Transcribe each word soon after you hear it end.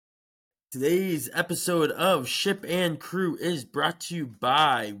Today's episode of Ship and Crew is brought to you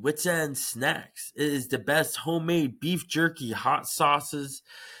by Wits End Snacks. It is the best homemade beef jerky, hot sauces,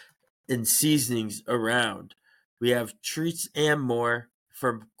 and seasonings around. We have treats and more.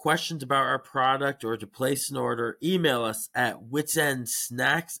 For questions about our product or to place an order, email us at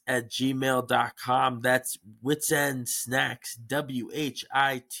witsendsnacks@gmail.com. That's witsendsnacks,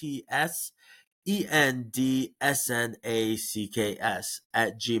 WHITSENDSNACKS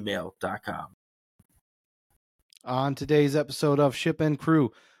On today's episode of Ship and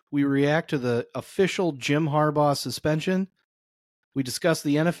Crew, we react to the official Jim Harbaugh suspension. We discuss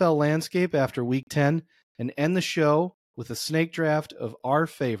the NFL landscape after Week 10 and end the show with a snake draft of our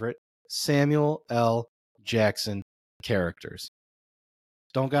favorite Samuel L. Jackson characters.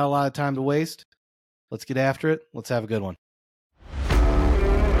 Don't got a lot of time to waste. Let's get after it. Let's have a good one.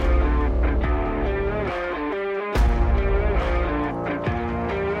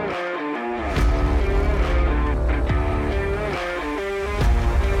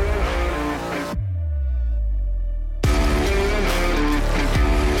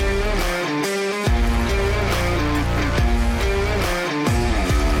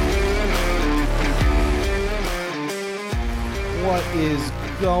 What is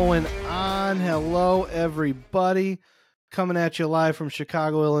going on? Hello, everybody. Coming at you live from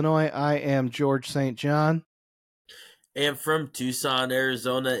Chicago, Illinois. I am George St. John. And from Tucson,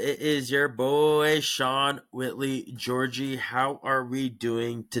 Arizona, it is your boy, Sean Whitley. Georgie, how are we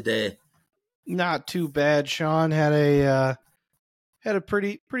doing today? Not too bad. Sean had a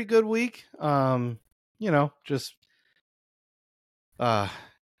pretty good week. Just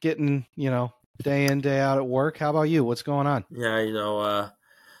getting, day in, day out at work. How about you? What's going on? Yeah,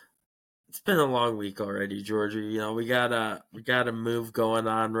 it's been a long week already, Georgie. We got a move going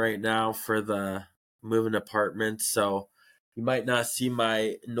on right now for the moving apartment, so you might not see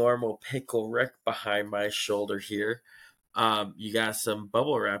my normal pickle Rick behind my shoulder here. You got some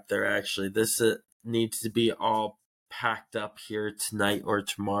bubble wrap there. Actually, this needs to be all packed up here tonight or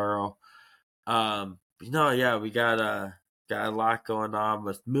tomorrow. We got a lot going on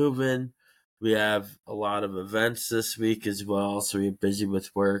with moving. We have a lot of events this week as well, so we're busy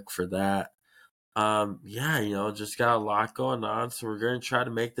with work for that. Just got a lot going on, so we're going to try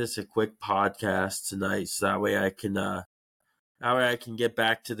to make this a quick podcast tonight, so that way I can get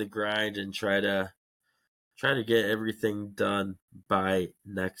back to the grind and try to get everything done by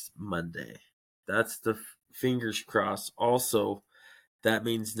next Monday. That's the fingers crossed. Also, that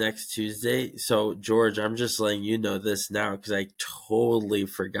means next Tuesday. So, George, I'm just letting you know this now because I totally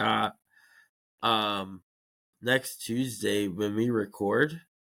forgot. Next Tuesday when we record,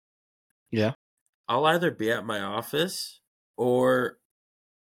 Yeah. I'll either be at my office or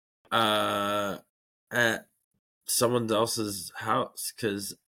at someone else's house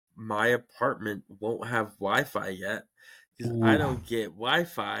because my apartment won't have Wi-Fi yet because I don't get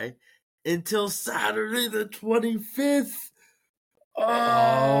Wi-Fi until Saturday the 25th.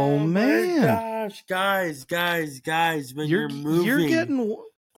 Oh man! My gosh, guys! When you're moving,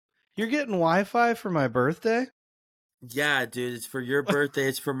 you're getting Wi-Fi for my birthday. Yeah, dude, it's for your birthday.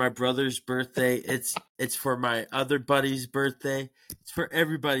 It's for my brother's birthday. It's for my other buddy's birthday. It's for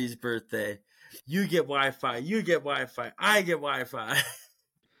everybody's birthday. You get Wi-Fi. You get Wi-Fi. I get Wi-Fi.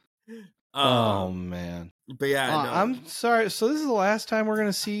 Oh man! But yeah, no. I'm sorry. So this is the last time we're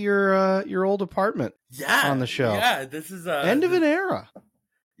gonna see your old apartment. On the show. Yeah, this is end of an era.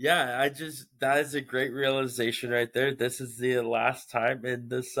 Yeah, that is a great realization right there. This is the last time in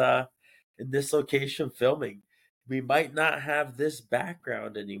this location filming. We might not have this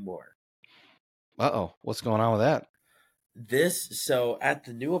background anymore. Uh-oh. What's going on with that? So at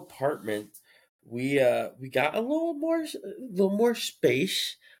the new apartment, we got a little more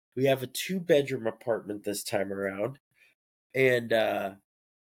space. We have a 2-bedroom apartment this time around. And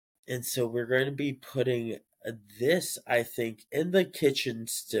so we're going to be putting this, I think, in the kitchen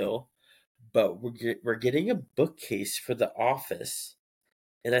still, but we're getting a bookcase for the office.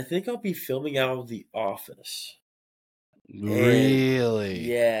 And I think I'll be filming out of the office. Really?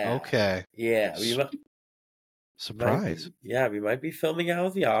 Yeah. Okay. Yeah. Surprise. We might be filming out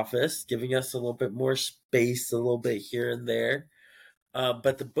of the office, giving us a little bit more space, a little bit here and there.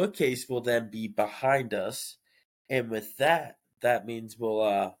 But the bookcase will then be behind us. And with that means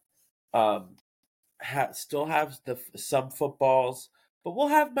we'll still have some footballs, but we'll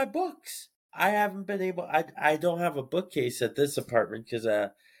have my books. I haven't been able. I don't have a bookcase at this apartment because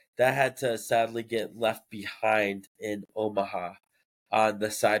that had to sadly get left behind in Omaha on the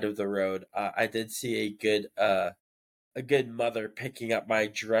side of the road. I did see a good mother picking up my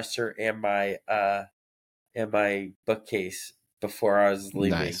dresser and my bookcase before I was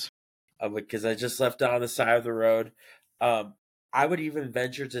leaving. Nice. because I just left it on the side of the road. I would even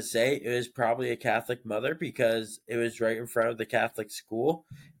venture to say it was probably a Catholic mother because it was right in front of the Catholic school,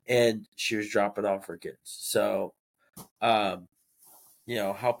 and she was dropping off her kids. So,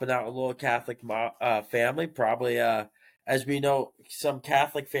 helping out a little Catholic family, probably, as we know, some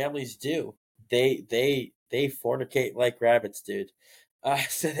Catholic families do. They fornicate like rabbits, dude.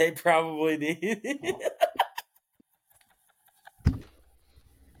 So they probably need.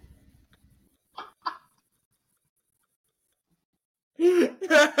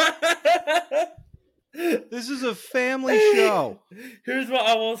 This is a family show. Here's what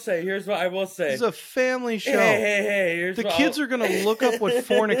I will say. Here's what I will say. This is a family show. Hey. Here's the kids are going to look up what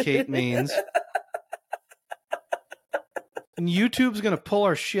fornicate means. And YouTube's going to pull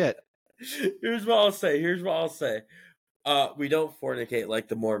our shit. Here's what I'll say. We don't fornicate like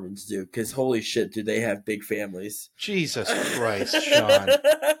the Mormons do, because holy shit, do they have big families. Jesus Christ, Sean.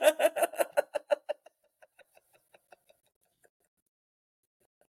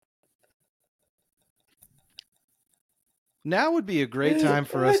 Now would be a great time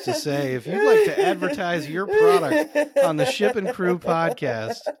for us to say, if you'd like to advertise your product on the Ship and Crew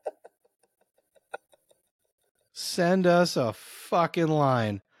podcast, send us a fucking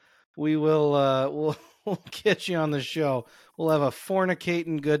line. We will we'll get you on the show. We'll have a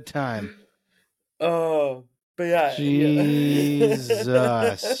fornicating good time. Oh, but yeah.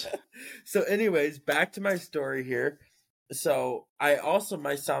 Jesus. So anyways, back to my story here. So I also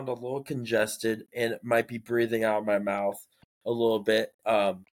might sound a little congested and might be breathing out of my mouth a little bit.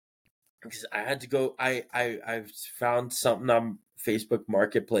 Because I had to go. I've found something on Facebook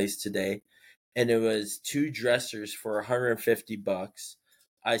Marketplace today, and it was 2 dressers for $150.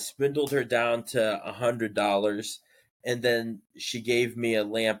 I swindled her down to $100, and then she gave me a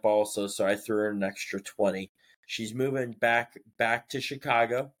lamp also, so I threw her an extra 20. She's moving back to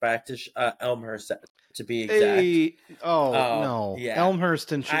Chicago, back to Elmhurst to be exact. Hey, no, yeah.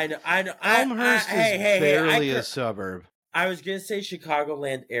 Elmhurst and I know. Elmhurst is barely a suburb. I was gonna say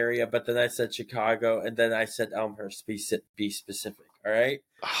Chicagoland area, but then I said Chicago, and then I said Elmhurst. Be specific, all right?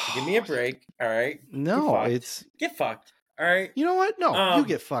 So give me a break, all right? No, get fucked, all right? You know what? No, you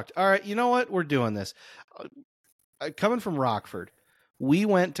get fucked. All right, you know what? We're doing this. Coming from Rockford, we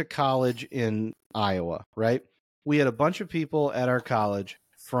went to college in Iowa, right? We had a bunch of people at our college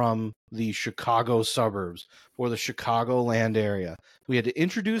from the Chicago suburbs or the Chicagoland area. We had to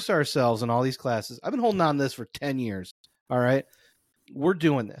introduce ourselves in all these classes. I've been holding on to this for 10 years. All right. We're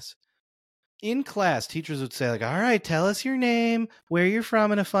doing this. In class, teachers would say, like, all right, tell us your name, where you're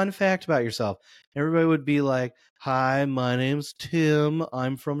from, and a fun fact about yourself. Everybody would be like, hi, my name's Tim.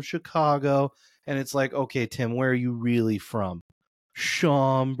 I'm from Chicago. And it's like, okay, Tim, where are you really from?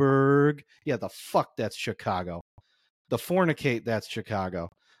 Schaumburg. Yeah, the fuck, that's Chicago. The fornicate, that's Chicago.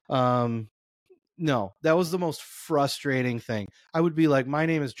 No, that was the most frustrating thing. I would be like, my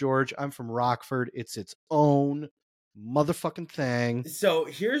name is George. I'm from Rockford. It's its own motherfucking thing. So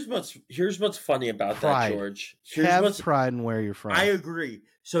here's what's funny about that, George. Have pride in where you're from. I agree.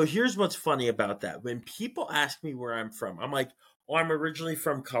 So here's what's funny about that. When people ask me where I'm from, I'm like, oh, I'm originally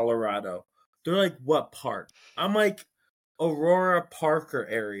from Colorado. They're like, what part? I'm like, Aurora Parker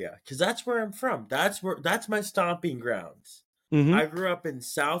area, because that's where I'm from. That's my stomping grounds. Mm-hmm. I grew up in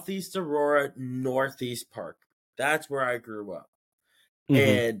Southeast Aurora, Northeast Park. That's where I grew up.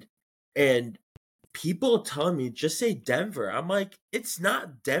 Mm-hmm. And people telling me just say Denver. I'm like, it's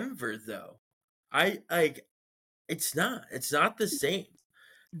not Denver though. It's not the same.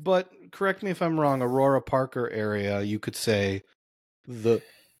 But correct me if I'm wrong, Aurora Parker area, you could say the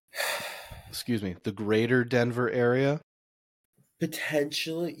greater Denver area.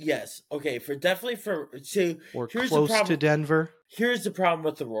 Potentially, yes. Okay, or close to Denver. Here's the problem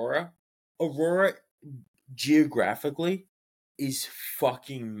with Aurora. Aurora geographically is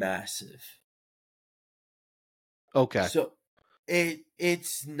fucking massive. Okay. So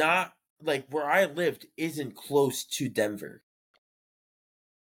it's not like where I lived isn't close to Denver.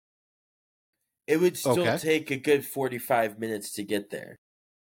 It would still take a good 45 minutes to get there.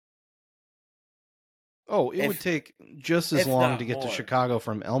 Oh, it would take just as long to get to Chicago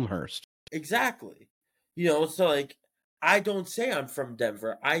from Elmhurst. Exactly. So like, I don't say I'm from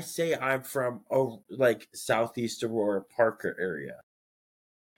Denver. I say I'm from like Southeast Aurora Parker area.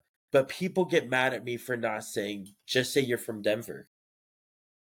 But people get mad at me for not saying, just say you're from Denver.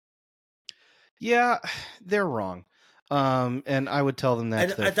 Yeah, they're wrong. And I would tell them that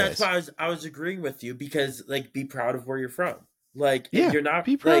to their that's face. why I was agreeing with you, because like, be proud of where you're from. Like, yeah, you're not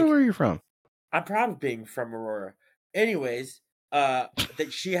be proud of where you're from. I'm proud of being from Aurora. Anyways, that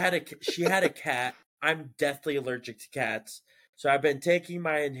she had a cat. I'm deathly allergic to cats, So I've been taking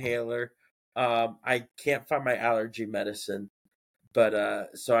my inhaler. I can't find my allergy medicine,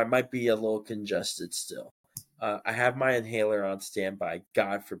 but so I might be a little congested still. I have my inhaler on standby.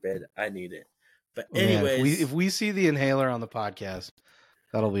 God forbid I need it. But Man, anyways, if we see the inhaler on the podcast,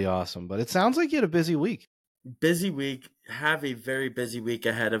 that'll be awesome. But it sounds like you had a busy week. busy week. Have a very busy week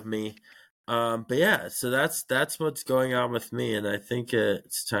ahead of me. But yeah, so that's what's going on with me, and I think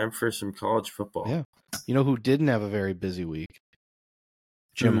it's time for some college football. Yeah. You know who didn't have a very busy week?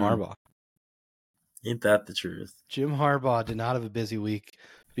 Jim Harbaugh. Ain't that the truth? Jim Harbaugh did not have a busy week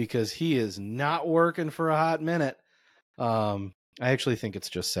because he is not working for a hot minute. I actually think it's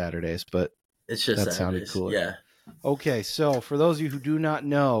just Saturdays, but It's just that sounded Saturdays. cooler. Yeah. Okay, so for those of you who do not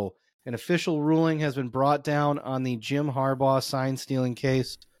know, an official ruling has been brought down on the Jim Harbaugh sign stealing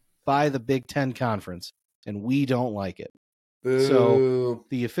case by the Big Ten Conference, and we don't like it. Boo. So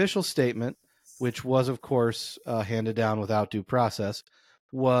the official statement, which was, of course, handed down without due process,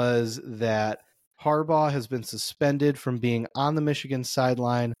 was that Harbaugh has been suspended from being on the Michigan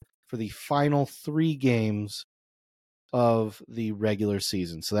sideline for the final 3 games of the regular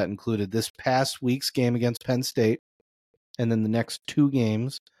season. So that included this past week's game against Penn State, and then the next 2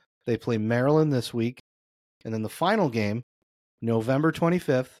 games. They play Maryland this week, and then the final game, November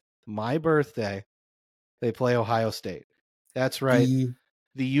 25th, my birthday, they play Ohio State. That's right.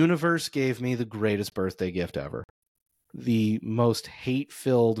 The universe gave me the greatest birthday gift ever. The most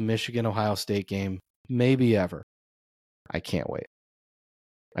hate-filled Michigan-Ohio State game maybe ever. I can't wait.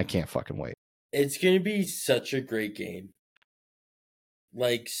 I can't fucking wait. It's going to be such a great game.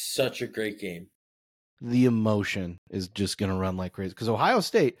 Like, such a great game. The emotion is just going to run like crazy. Because Ohio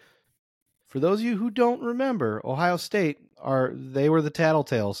State, for those of you who don't remember, Ohio State, they were the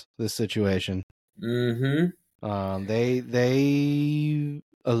tattletales this situation. Mm-hmm. They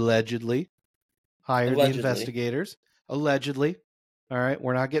allegedly hired the investigators. Allegedly. All right,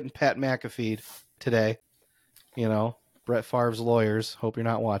 we're not getting Pat McAfee today. You know, Brett Favre's lawyers. Hope you're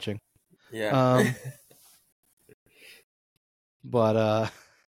not watching. Yeah. But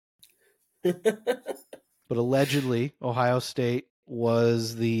allegedly, Ohio State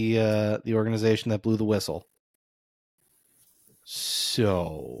was the organization that blew the whistle.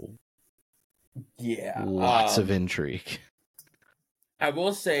 So, yeah, lots of intrigue. I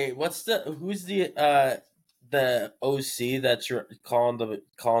will say, who's the OC that's calling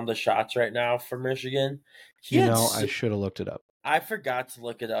the shots right now for Michigan? I should have looked it up. I forgot to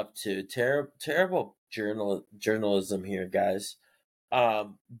look it up too. Terrible journalism here, guys.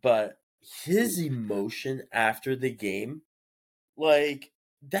 But his emotion after the game, like,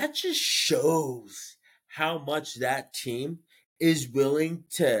 that just shows how much that team is willing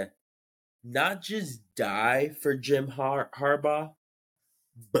to not just die for Jim Harbaugh,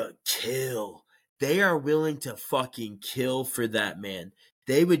 but kill. They are willing to fucking kill for that man.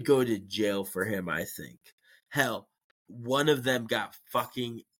 They would go to jail for him, I think. Hell, one of them got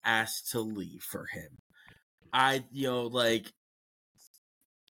fucking asked to leave for him.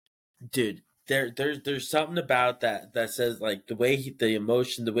 Dude, there's something about that says, like, the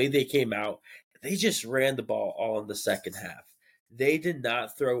emotion, the way they came out, they just ran the ball all in the second half. They did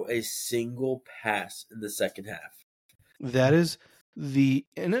not throw a single pass in the second half. That is in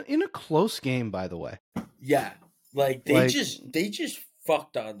a close game, by the way. Yeah, like they just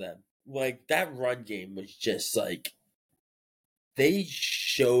fucked on them. Like, that run game was just like, they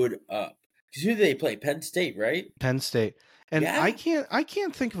showed up. Because who did they play? Penn State, right? Penn State. And yeah. I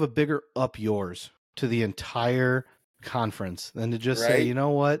can't think of a bigger up yours to the entire conference than to just say, you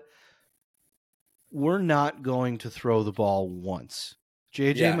know what? We're not going to throw the ball once.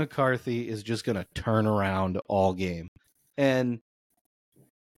 JJ McCarthy is just going to turn around all game. And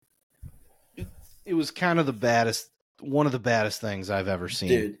it was kind of one of the baddest things I've ever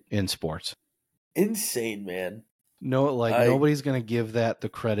seen in sports. Insane, man. No, nobody's going to give that the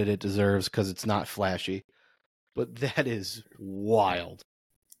credit it deserves because it's not flashy. But that is wild.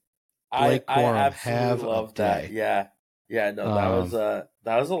 Blake Corum, I absolutely love that. Yeah. Yeah, no,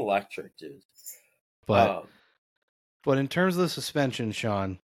 that was electric, dude. But in terms of the suspension,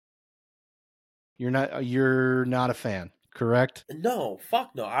 Sean, you're not a fan, correct? No,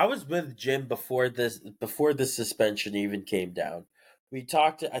 fuck no. I was with Jim before the suspension even came down.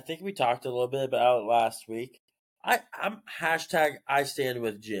 I think we talked a little bit about it last week. I'm hashtag I stand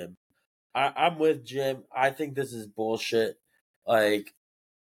with Jim. I'm with Jim. I think this is bullshit. Like,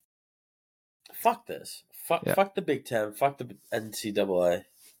 fuck this. Fuck the Big Ten. Fuck the NCAA.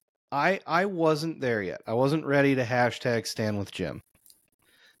 I wasn't there yet. I wasn't ready to hashtag stand with Jim.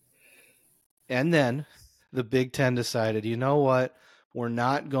 And then the Big Ten decided, you know what? We're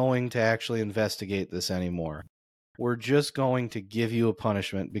not going to actually investigate this anymore. we're just going to give you a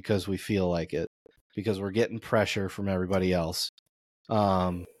punishment because we feel like it, because we're getting pressure from everybody else.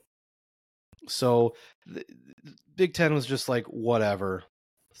 So the Big Ten was just like, whatever,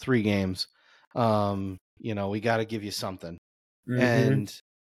 3 games. We got to give you something. Mm-hmm. And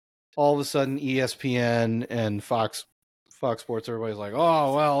all of a sudden, ESPN and Fox Sports, everybody's like,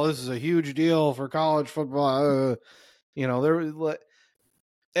 oh, well, this is a huge deal for college football.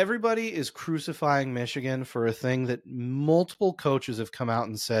 Everybody is crucifying Michigan for a thing that multiple coaches have come out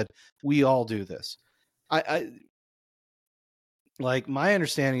and said, we all do this. My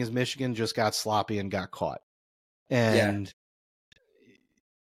understanding is Michigan just got sloppy and got caught. And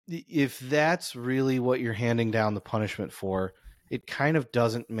if that's really what you're handing down the punishment for, it kind of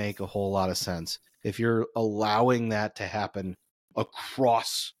doesn't make a whole lot of sense if you're allowing that to happen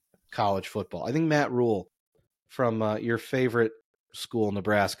across college football. I think Matt Rule from your favorite school,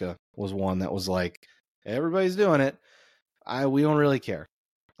 Nebraska, was one that was like, everybody's doing it. We don't really care.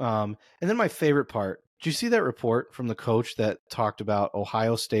 And then my favorite part, did you see that report from the coach that talked about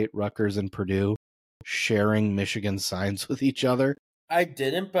Ohio State, Rutgers, and Purdue sharing Michigan signs with each other? I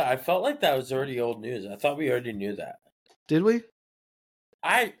didn't, but I felt like that was already old news. I thought we already knew that. Did we?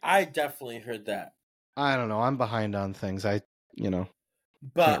 I definitely heard that. I don't know. I'm behind on things.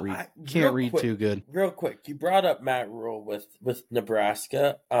 But can't read too good. Real quick, you brought up Matt Rule with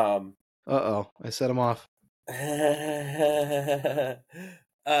Nebraska. I set him off.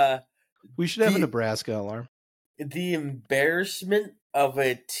 We should have a Nebraska alarm. The embarrassment of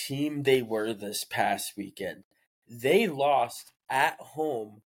a team they were this past weekend. They lost at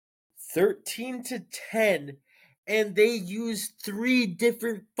home 13-10, and they used 3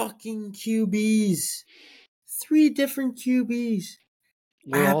 different fucking QBs. 3 different QBs.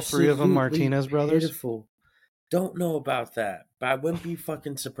 Were all 3 of them Martinez brothers? Pitiful. Don't know about that, but I wouldn't be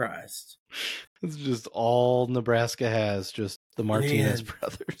fucking surprised. It's just all Nebraska has, just the Martinez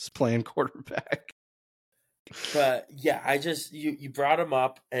brothers playing quarterback. But yeah, you brought him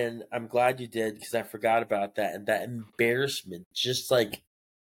up, and I'm glad you did because I forgot about that, and that embarrassment, just like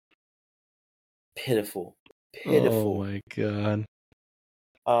pitiful. Oh my god,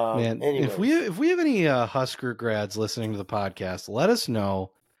 man! Anyways. If we have any Husker grads listening to the podcast, let us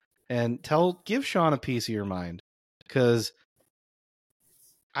know and give Sean a piece of your mind, because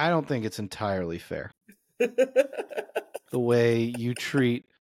I don't think it's entirely fair the way you treat.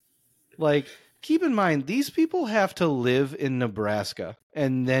 Keep in mind, these people have to live in Nebraska,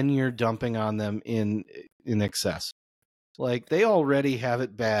 and then you're dumping on them in excess. They already have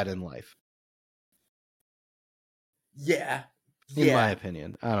it bad in life. Yeah. In my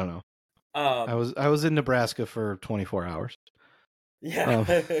opinion. I don't know. I was in Nebraska for 24 hours.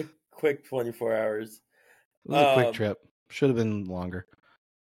 Yeah. Quick 24 hours. It was a quick trip. Should have been longer.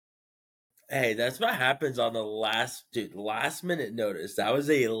 Hey, that's what happens on the last minute notice. That was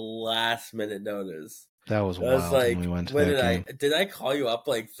a last minute notice. That was wild when we went to that game. Did I call you up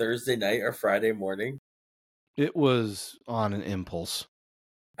Thursday night or Friday morning? It was on an impulse.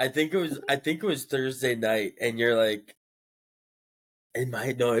 I think it was Thursday night, and you're like, it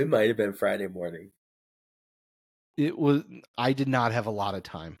might have been Friday morning. I did not have a lot of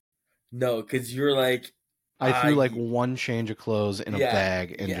time. No, because you were like, I threw one change of clothes in a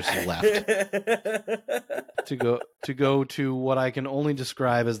bag and just left to go to what I can only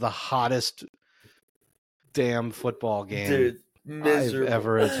describe as the hottest damn football game I've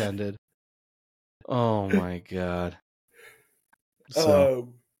ever attended. Oh my god!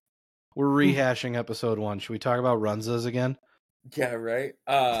 So we're rehashing episode 1. Should we talk about Runzas again? Yeah, right.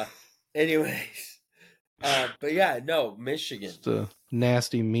 Anyways, but yeah, no, Michigan. Just a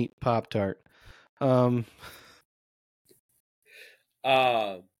nasty meat Pop-Tart. But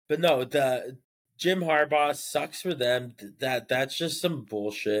no, the Jim Harbaugh sucks for them. That's just some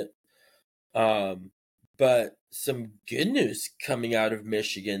bullshit. But some good news coming out of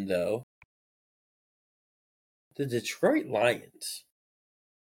Michigan, though. The Detroit Lions.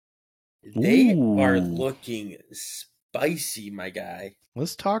 They are looking spicy, my guy.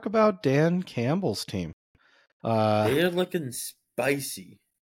 Let's talk about Dan Campbell's team. They are looking spicy.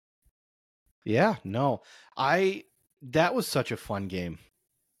 Yeah, no. That was such a fun game.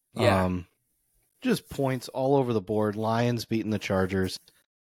 Yeah. Just points all over the board. Lions beating the Chargers.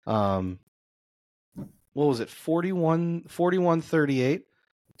 What was it? 41-38?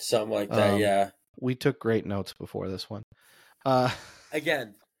 Something like that, yeah. We took great notes before this one.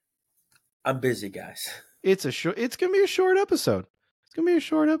 Again, I'm busy, guys. It's going to be a short episode.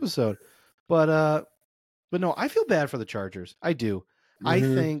 But no, I feel bad for the Chargers. I do. Mm-hmm. I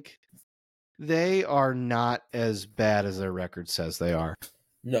think they are not as bad as their record says they are.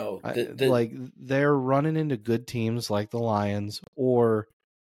 No, Like they're running into good teams like the Lions or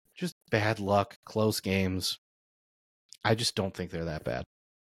just bad luck, close games. I just don't think they're that bad.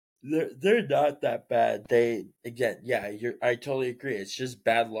 they're not that bad. They again, yeah, I totally agree. It's just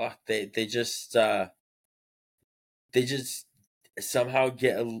bad luck. They just somehow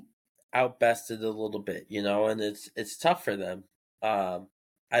get outbested a little bit, and it's tough for them.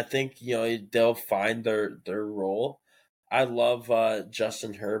 I think they'll find their role. I love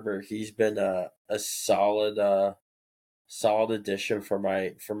Justin Herbert. He's been a solid addition for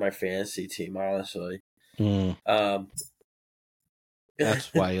my fantasy team. Honestly, Mm, um,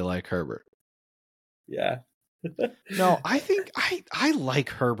 that's why you like Herbert. yeah. No, I think I like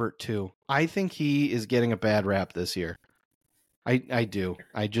Herbert too. I think he is getting a bad rap this year. I do.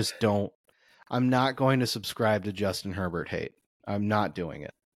 I just don't. I'm not going to subscribe to Justin Herbert hate. I'm not doing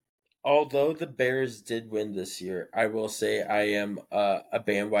it. Although the Bears did win this year, I will say I am a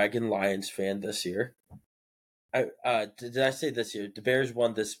bandwagon Lions fan this year. Did I say this year? The Bears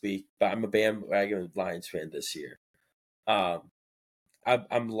won this week, but I'm a bandwagon Lions fan this year. Um,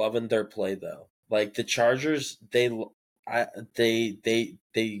 I'm loving their play though. Like the Chargers, I they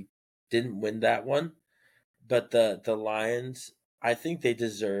didn't win that one, but the Lions, I think they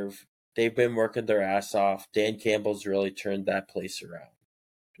deserve. They've been working their ass off. Dan Campbell's really turned that place around.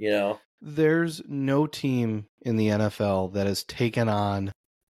 You know. There's no team in the NFL that has taken on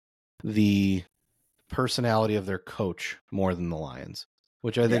the personality of their coach more than the Lions,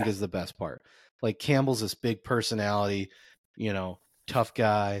 which I think Yeah. is the best part. Like Campbell's this big personality, tough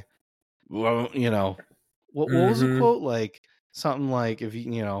guy. Well, what was the Mm-hmm. quote? Like something like if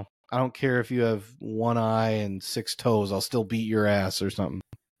I don't care if you have one eye and six toes, I'll still beat your ass or something.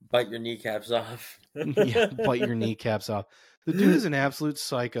 Bite your kneecaps off. Yeah, bite your kneecaps off. The dude is an absolute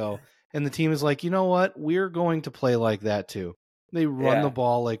psycho, and the team is like, you know what? We're going to play like that too. They run the Yeah.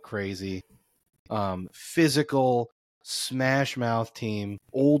 ball like crazy. Physical, smash mouth team,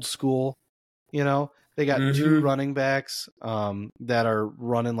 old school. They got two Mm-hmm. running backs that are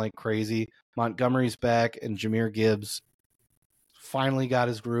running like crazy. Montgomery's back, and Jahmyr Gibbs finally got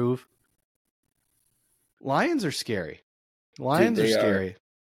his groove. Lions are scary. Dude, Lions are they are. scary.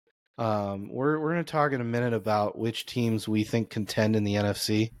 We're going to talk in a minute about which teams we think contend in the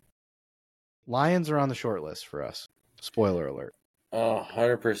NFC. Lions are on the short list for us. Spoiler alert.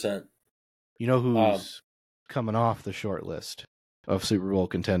 100%. You know Um, who's coming off the short list of Super Bowl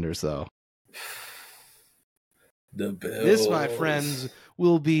contenders, though? the Bills. This, my friends,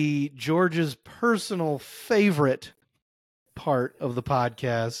 will be George's personal favorite part of the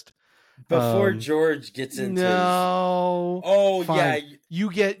podcast. Before George gets into no. Oh, fine. yeah.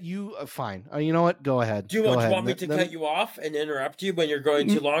 You fine. You know what? Go ahead. Do you Go ahead. want me to cut you off and interrupt you when you're going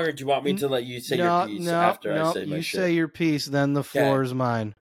too long, or do you want me to let you say your piece after I say my you shit? say your piece, then the floor is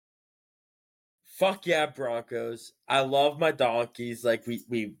mine. Fuck yeah, Broncos. I love my donkeys. Like,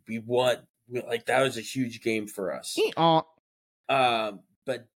 we won. Like, that was a huge game for us.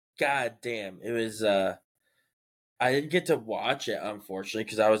 But god damn, it was I didn't get to watch it, unfortunately,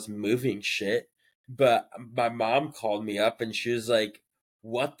 because I was moving shit. But my mom called me up and she was like,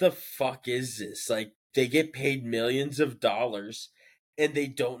 what the fuck is this? Like, they get paid millions of dollars and they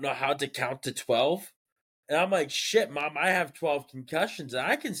don't know how to count to 12? And I'm like, shit, mom, I have 12 concussions and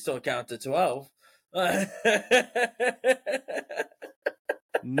I can still count to 12.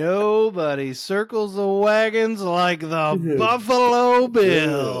 Nobody circles the wagons like the Buffalo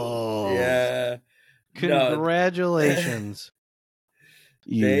Bills. Yeah. Congratulations,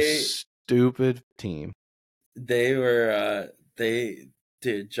 you stupid team. They were,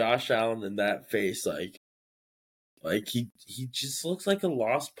 dude, Josh Allen in that face, like he just looks like a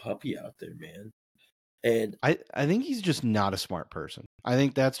lost puppy out there, man. And I think he's just not a smart person. I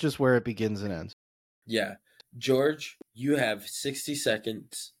think that's just where it begins and ends. Yeah. George, you have 60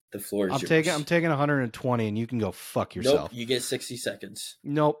 seconds. The floor is yours. I'm taking 120 and you can go fuck yourself. Nope, you get 60 seconds.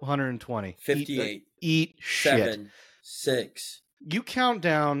 Nope, 120. 58. Eat shit. 7, 6. You count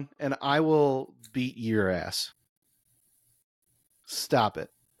down and I will beat your ass. Stop it.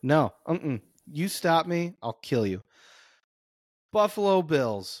 No. You stop me, I'll kill you. Buffalo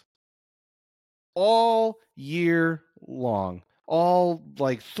Bills. All year long. All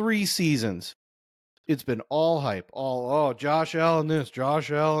like 3 seasons. It's been all hype. Josh Allen this,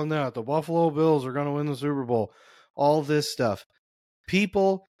 Josh Allen that. The Buffalo Bills are going to win the Super Bowl. All this stuff.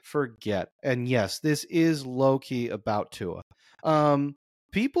 People forget. And yes, this is low-key about Tua.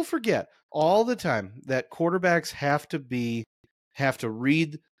 People forget all the time that quarterbacks have to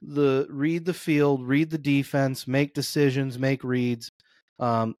read the field, read the defense, make decisions, make reads.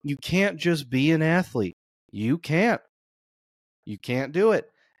 You can't just be an athlete. You can't. You can't do it.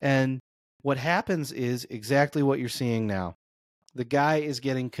 And what happens is exactly what you're seeing now. The guy is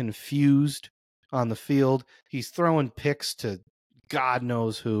getting confused on the field. He's throwing picks to God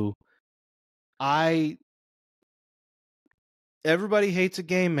knows who. Everybody hates a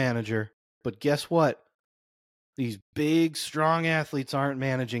game manager, but guess what? These big, strong athletes aren't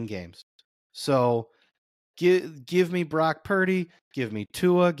managing games. So give me Brock Purdy, give me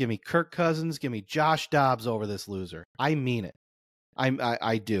Tua, give me Kirk Cousins, give me Josh Dobbs over this loser. I mean it.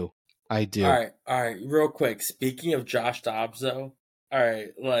 I do. I do. All right, real quick. Speaking of Josh Dobbs, though, all right,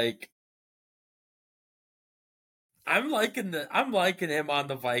 like I'm liking him on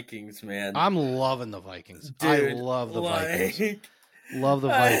the Vikings, man. I'm loving the Vikings. Dude, I love the Vikings. like, Love the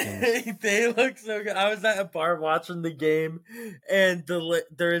Vikings. They look so good. I was at a bar watching the game, and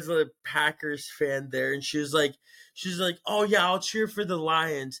there is a Packers fan there, and she's like, "Oh yeah, I'll cheer for the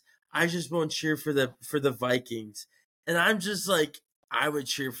Lions. I just won't cheer for the Vikings." And I'm just like, I would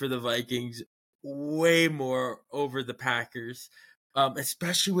cheer for the Vikings way more over the Packers,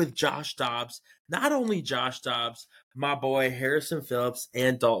 especially with Josh Dobbs. Not only Josh Dobbs, my boy Harrison Phillips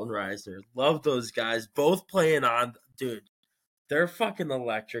and Dalton Risner. Love those guys. Both playing on, dude. They're fucking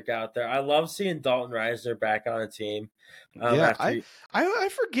electric out there. I love seeing Dalton Risner back on a team. Yeah, I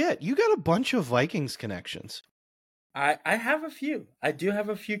forget. You got a bunch of Vikings connections. I have a few. I do have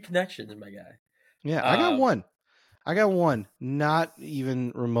a few connections, my guy. Yeah, I got one. I got one. Not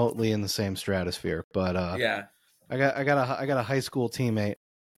even remotely in the same stratosphere, but yeah. I got a high school teammate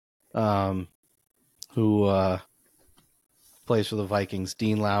who plays for the Vikings,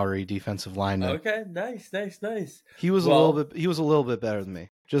 Dean Lowry, defensive lineman. Okay, nice. He was a little bit better than me.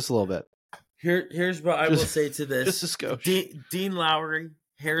 Just a little bit. Here's what I will say to this. Just a skosh. Dean Lowry,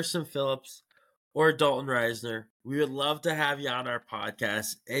 Harrison Phillips, or Dalton Risner. We would love to have you on our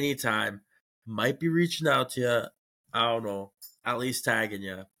podcast anytime. Might be reaching out to you. I don't know. At least tagging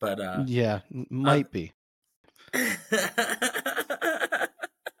you. But yeah, might be.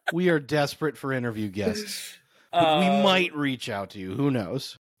 We are desperate for interview guests. But we might reach out to you. Who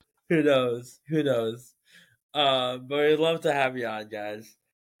knows? Who knows? But we'd love to have you on, guys.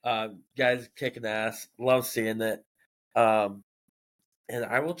 Guys kicking ass. Love seeing it. And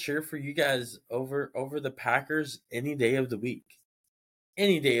I will cheer for you guys over the Packers any day of the week.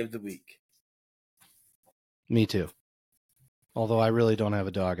 Any day of the week. Me too. Although I really don't have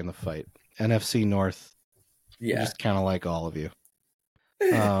a dog in the fight. NFC North. Yeah. Just kind of like all of you.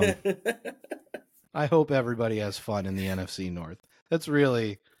 I hope everybody has fun in the NFC North. That's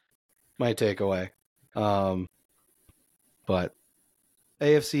really my takeaway. But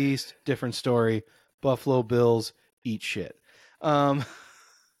AFC East, different story. Buffalo Bills eat shit. Oh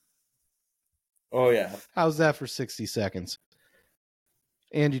yeah. How's that for 60 seconds?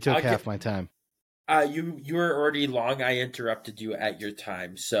 And you took half my time. You were already long. I interrupted you at your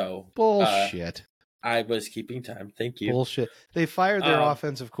time, so bullshit. I was keeping time. Thank you. Bullshit. They fired their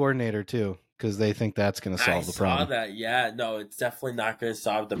offensive coordinator too because they think that's going to solve the problem. I saw that. Yeah, no, it's definitely not going to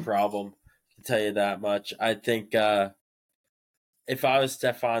solve the problem. I'll tell you that much. I think if I was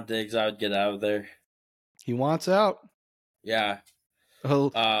Stephon Diggs, I would get out of there. He wants out. Yeah.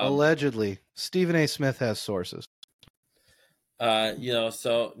 Allegedly, Stephen A. Smith has sources.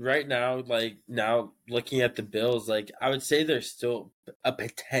 So right now, looking at the Bills, I would say there's still a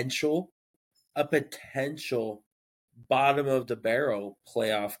potential bottom of the barrel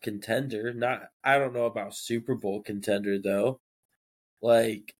playoff contender. I don't know about Super Bowl contender though.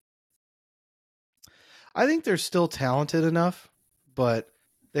 I think they're still talented enough, but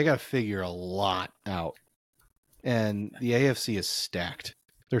they got to figure a lot out. And the AFC is stacked.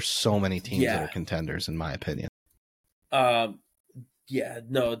 There's so many teams that are contenders, in my opinion.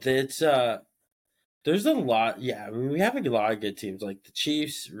 There's a lot. Yeah, I mean, we have a lot of good teams like the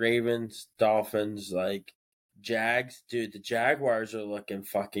Chiefs, Ravens, Dolphins, Jags. Dude, the Jaguars are looking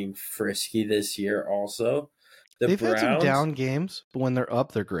fucking frisky this year. Also, they've had some down games, but when they're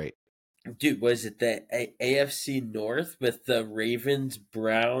up, they're great. Dude, was it the AFC North with the Ravens,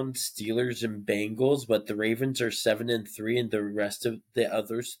 Browns, Steelers, and Bengals? But the Ravens are 7-3, and the rest of the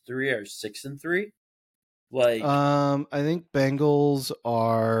others 3 are 6-3. I think Bengals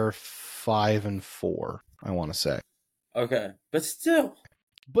are 5-4. I want to say. Okay, but still,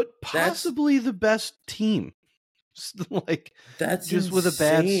 possibly the best team. That's just insane. With a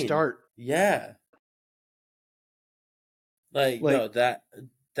bad start. Yeah. No, that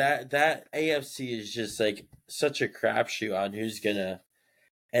AFC is just such a crapshoot on who's gonna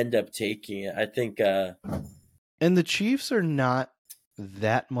end up taking it. I think and the Chiefs are not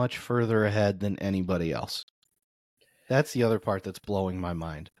that much further ahead than anybody else. That's the other part that's blowing my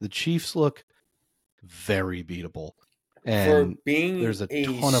mind. The Chiefs look very beatable. For And being there's a a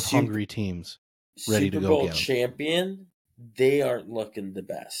ton of hungry teams ready to Super go Bowl get him. champion, they aren't looking the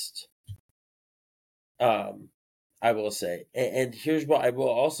best. I will say, and here's what I will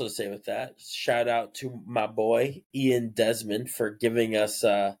also say with that: shout out to my boy Ian Desmond for giving us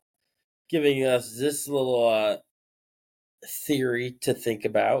this little theory to think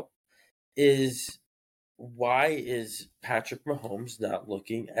about. Is why is Patrick Mahomes not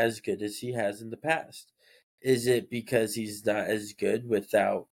looking as good as he has in the past? Is it because he's not as good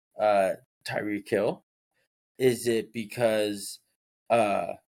without Tyreek Hill? Is it because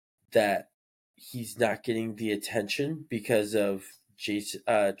uh, that he's not getting the attention because of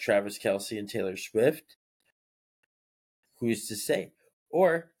Travis Kelsey and Taylor Swift? Who's to say?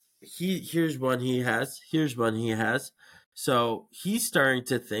 Or here's one he has. Here's one he has. So he's starting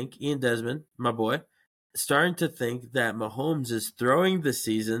to think, Ian Desmond, my boy, starting to think that Mahomes is throwing the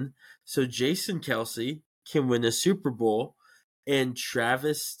season so Jason Kelsey can win a Super Bowl and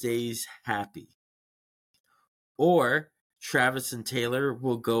Travis stays happy. Or Travis and Taylor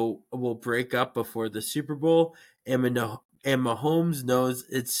will break up before the Super Bowl, and Mahomes knows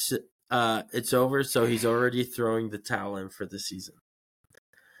it's over, so he's already throwing the towel in for the season.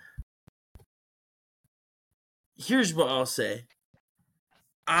 Here's what I'll say.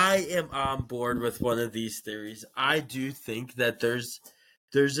 I am on board with one of these theories. I do think that there's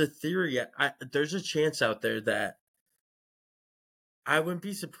a theory, there's a chance out there that I wouldn't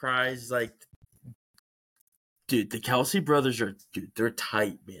be surprised. Like, dude, the Kelsey brothers they're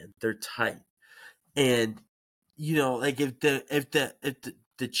tight, man. They're tight. And like if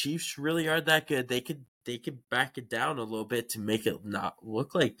the Chiefs really are that good, they could back it down a little bit to make it not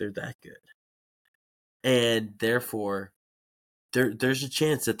look like they're that good. And therefore there's a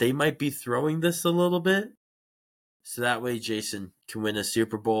chance that they might be throwing this a little bit. So that way Jason can win a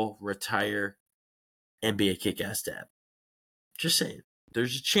Super Bowl, retire, and be a kick-ass dad. Just saying.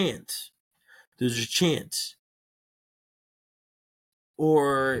 There's a chance. There's a chance.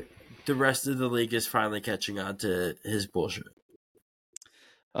 Or the rest of the league is finally catching on to his bullshit.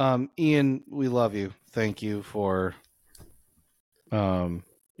 Ian, we love you. Thank you for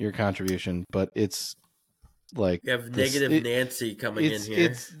your contribution, but it's like You have negative Nancy coming in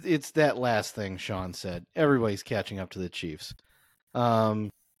here. It's that last thing Sean said. Everybody's catching up to the Chiefs. I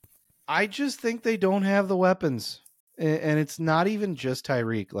just think they don't have the weapons, and it's not even just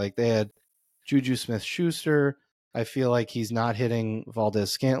Tyreek. Like they had Juju Smith-Schuster. I feel like he's not hitting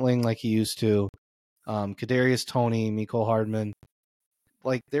Valdez-Scantling like he used to. Kadarius Toney, Mecole Hardman.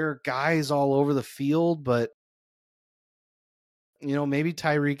 Like there are guys all over the field, but maybe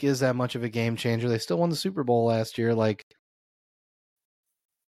Tyreek is that much of a game changer. They still won the Super Bowl last year. Like,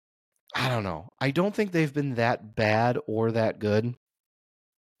 I don't know. I don't think they've been that bad or that good.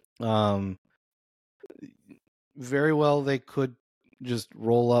 Very well, they could just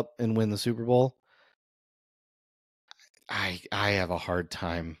roll up and win the Super Bowl. I have a hard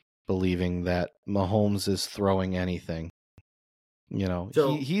time believing that Mahomes is throwing anything.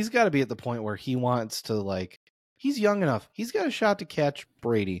 So, he's got to be at the point where he wants to, he's young enough. He's got a shot to catch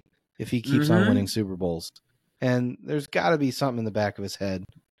Brady if he keeps on winning Super Bowls. And there's got to be something in the back of his head.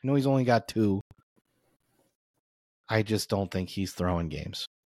 I know he's only got 2. I just don't think he's throwing games.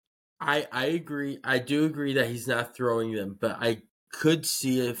 I agree. I do agree that he's not throwing them, but I could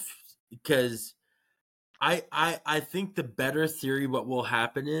see because I think the better theory what will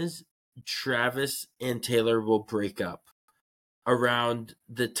happen is Travis and Taylor will break up around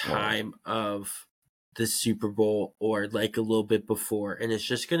the time of the Super Bowl or like a little bit before, and it's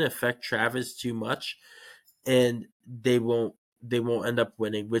just going to affect Travis too much, and they won't end up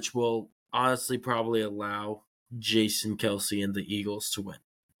winning, which will honestly probably allow Jason Kelsey and the Eagles to win.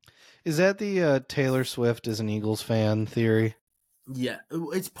 Is that the Taylor Swift is an Eagles fan theory? Yeah,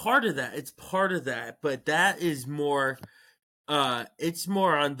 it's part of that. It's part of that, but that is more. It's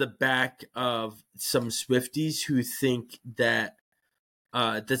more on the back of some Swifties who think that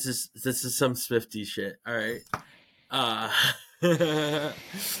this is some Swifty shit. All right.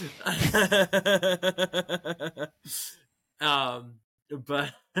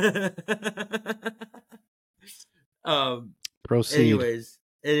 But Proceed.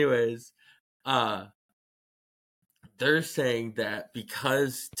 anyways, they're saying that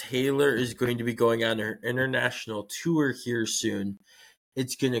because Taylor is going to be going on her international tour here soon,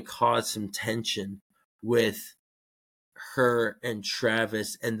 it's going to cause some tension with her and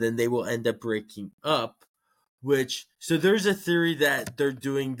Travis, and then they will end up breaking up. So there's a theory that they're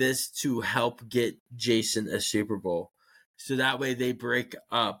doing this to help get Jason a Super Bowl. So that way they break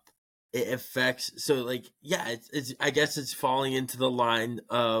up. It affects, so it's I guess it's falling into the line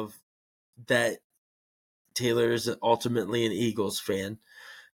of that Taylor is ultimately an Eagles fan.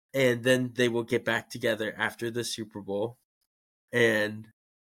 And then they will get back together after the Super Bowl. And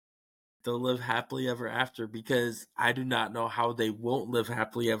they'll live happily ever after, because I do not know how they won't live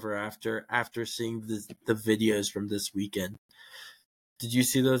happily ever after seeing the videos from this weekend. Did you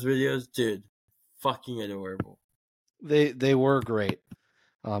see those videos? Dude, fucking adorable. They were great.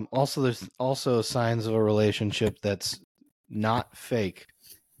 Also, there's also signs of a relationship that's not fake.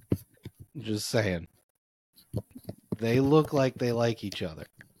 Just saying. They look like they like each other.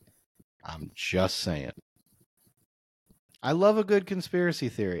 I'm just saying. I love a good conspiracy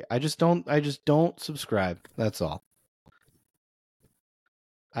theory. I just don't subscribe. That's all.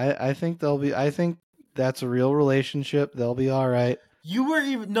 I think I think that's a real relationship. They'll be all right. You were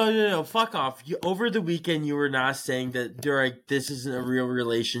even no, fuck off. Over the weekend you were not saying that they're like, this isn't a real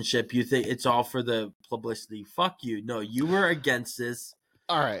relationship. You think it's all for the publicity. Fuck you. No, you were against this.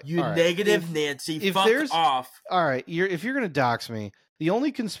 All right. You all right. negative Nancy. Fuck off. All right, if you're gonna dox me, the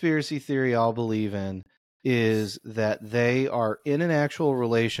only conspiracy theory I'll believe in is that they are in an actual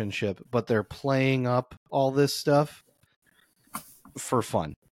relationship, but they're playing up all this stuff for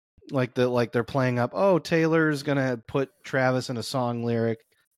fun. Like they're playing up, oh, Taylor's gonna put Travis in a song lyric.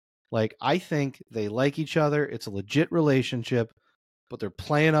 Like, I think they like each other. It's a legit relationship, but they're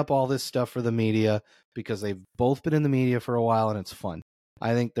playing up all this stuff for the media because they've both been in the media for a while and it's fun.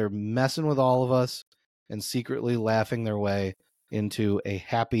 I think they're messing with all of us and secretly laughing their way into a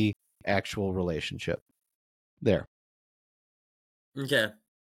happy actual relationship. There. Okay.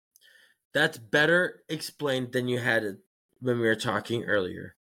 That's better explained than you had it when we were talking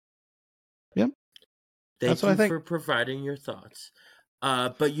earlier. Yep. Thank you for providing your thoughts.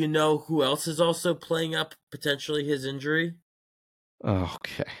 But you know who else is also playing up potentially his injury?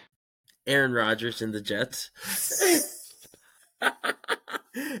 Okay. Aaron Rodgers and the Jets.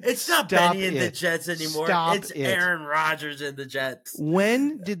 It's not Benny and the Jets anymore. It's Aaron Rodgers and the Jets.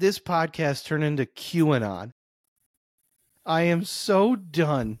 When did this podcast turn into QAnon? I am so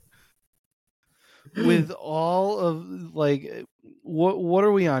done with all of, like, what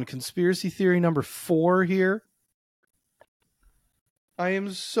are we on? Conspiracy theory number 4 here? I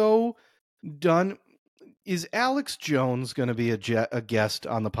am so done. Is Alex Jones going to be a guest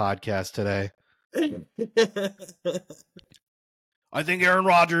on the podcast today? I think Aaron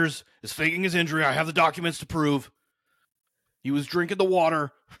Rodgers is faking his injury. I have the documents to prove he was drinking the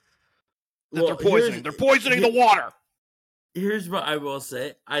water that they're poisoning. They're poisoning the water. Here's what I will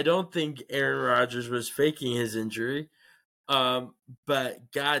say. I don't think Aaron Rodgers was faking his injury.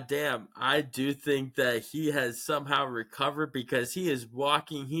 But goddamn, I do think that he has somehow recovered, because he is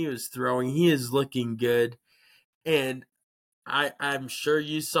walking, he is throwing, he is looking good. And I'm sure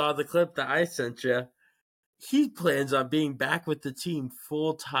you saw the clip that I sent you. He plans on being back with the team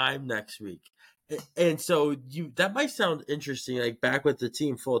full time next week. And so that might sound interesting, like back with the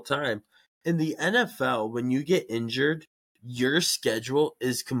team full time. In the NFL, when you get injured, your schedule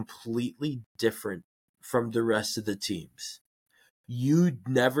is completely different from the rest of the teams. You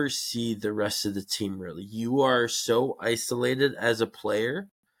never see the rest of the team, really. You are so isolated as a player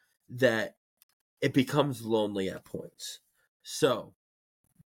that it becomes lonely at points. So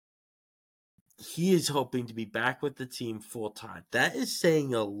he is hoping to be back with the team full time. That is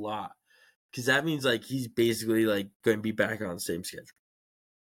saying a lot, because that means like he's basically like going to be back on the same schedule.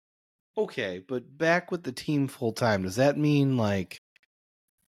 Okay, but back with the team full time, does that mean like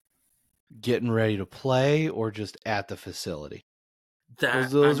getting ready to play or just at the facility?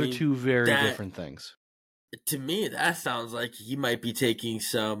 Those are two very different things. To me, that sounds like he might be taking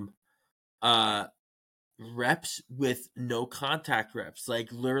some reps with no contact reps.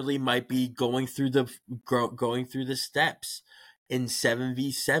 Like literally might be going through the steps in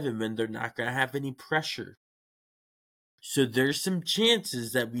 7v7 when they're not going to have any pressure. So there's some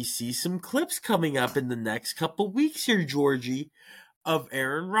chances that we see some clips coming up in the next couple weeks here, Georgie, of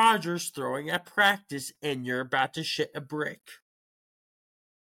Aaron Rodgers throwing at practice, and you're about to shit a brick.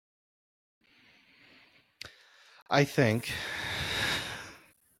 I think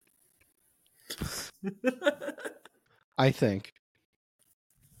I think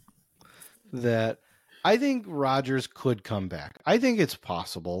Rodgers could come back. I think it's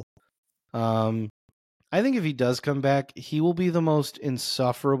possible. I think if he does come back, he will be the most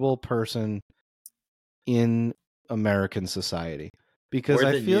insufferable person in American society, because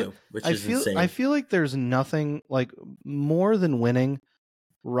I feel like there's nothing like more than winning.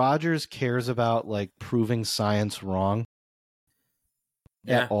 Rodgers cares about like proving science wrong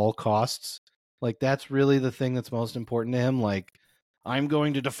at all costs. Like that's really the thing that's most important to him. Like, I'm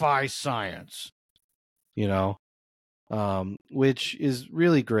going to defy science, which is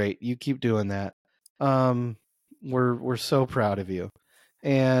really great. You keep doing that. We're so proud of you.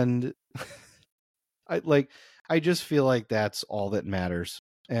 And I just feel like that's all that matters.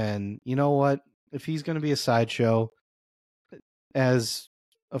 And you know what? If he's going to be a sideshow, as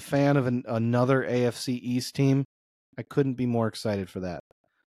a fan of another AFC East team, I couldn't be more excited for that.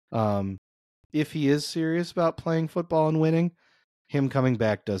 If he is serious about playing football and winning, him coming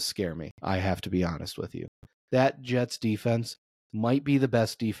back does scare me. I have to be honest with you. That Jets defense might be the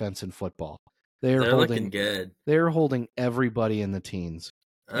best defense in football. They're looking good. They're holding everybody in the teens.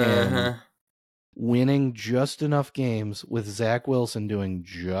 And Uh-huh. winning just enough games with Zach Wilson doing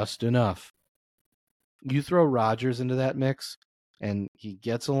just enough. You throw Rodgers into that mix, and he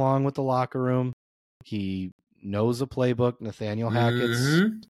gets along with the locker room. He knows the playbook. Nathaniel Hackett's.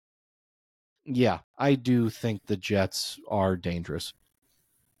 Mm-hmm. Yeah, I do think the Jets are dangerous.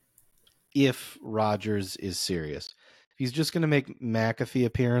 If Rodgers is serious. If he's just going to make McAfee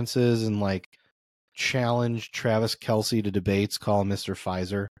appearances and like challenge Travis Kelce to debates, call him Mr.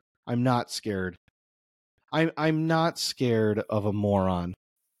 Pfizer, I'm not scared. I'm not scared of a moron.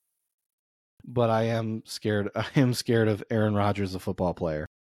 But I am scared of Aaron Rodgers, the football player.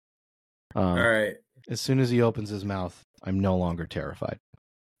 All right. As soon as he opens his mouth, I'm no longer terrified.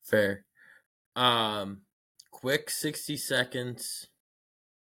 Fair. Quick 60 seconds.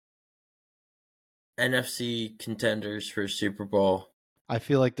 NFC contenders for Super Bowl. I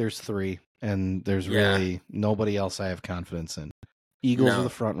feel like there's 3, and there's really nobody else I have confidence in. Eagles are the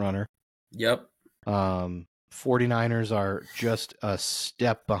front runner. Yep. 49ers are just a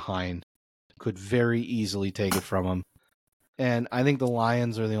step behind. Could very easily take it from them. And I think the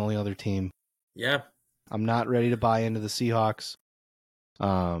Lions are the only other team. Yeah. I'm not ready to buy into the Seahawks.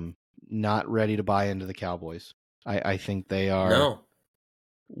 Not ready to buy into the Cowboys. I think they are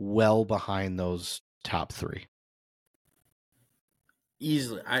well behind those top 3.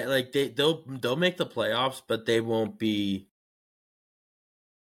 Easily. They'll make the playoffs, but they won't be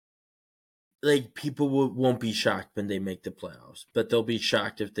like people won't be shocked when they make the playoffs, but they'll be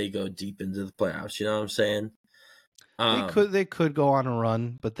shocked if they go deep into the playoffs. You know what I'm saying? They could go on a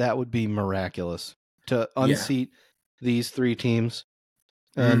run, but that would be miraculous to unseat these 3 teams.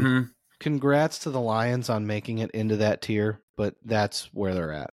 And congrats to the Lions on making it into that tier, but that's where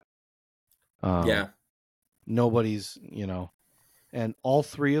they're at. Nobody's, and all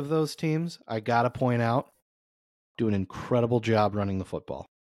 3 of those teams, I got to point out, do an incredible job running the football.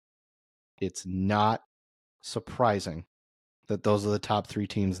 It's not surprising that those are the top 3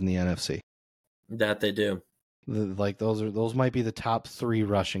 teams in the NFC. That they do. Those might be the top 3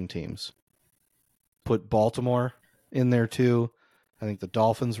 rushing teams. Put Baltimore in there too. I think the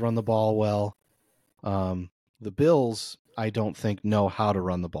Dolphins run the ball well. The Bills, I don't think, know how to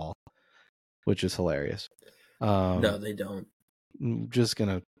run the ball, which is hilarious. No, they don't. I'm just going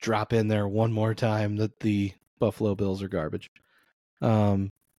to drop in there one more time that the Buffalo Bills are garbage.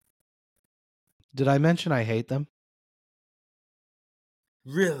 Did I mention I hate them?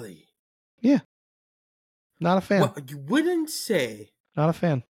 Really? Yeah. Not a fan. Well, you wouldn't say. Not a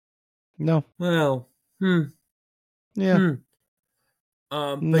fan. No. Well, Yeah.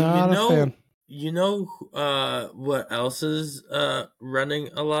 But not a fan. You know what else is running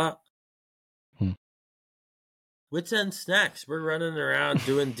a lot? Wits End Snacks. We're running around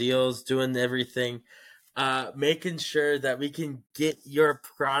doing deals, doing everything, making sure that we can get your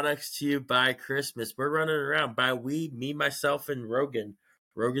products to you by Christmas. We're running around. By we, me, myself, and Rogan.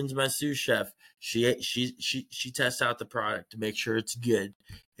 Rogan's my sous chef. She tests out the product to make sure it's good.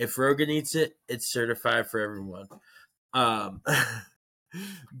 If Rogan eats it, it's certified for everyone.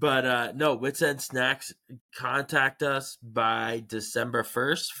 But no, Wits End Snacks, contact us by December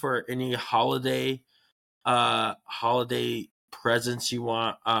 1st for any holiday presents you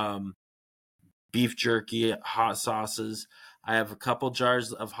want. Beef jerky, hot sauces. I have a couple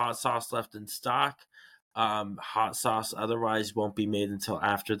jars of hot sauce left in stock. Hot sauce otherwise won't be made until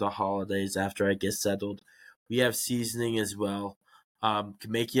after the holidays, after I get settled. We have seasoning as well. Can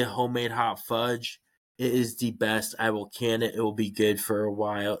make you homemade hot fudge. It is the best. I will can it. It will be good for a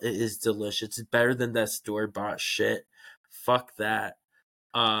while. It is delicious. It's better than that store-bought shit. Fuck that.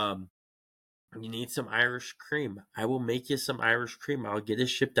 You need some Irish cream. I will make you some Irish cream. I'll get it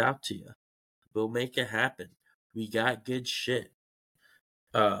shipped out to you. We'll make it happen. We got good shit.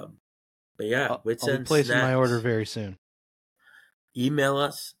 But yeah, I'll be placing my order very soon. Email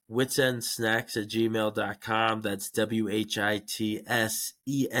us, witsendsnacks@gmail.com. That's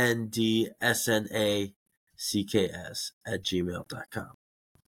WHITSENDSNACKS@gmail.com.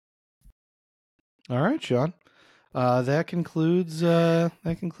 All right, Sean. That concludes the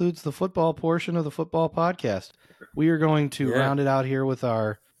football portion of the football podcast. We are going to round it out here with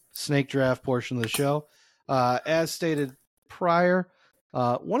our snake draft portion of the show. As stated prior,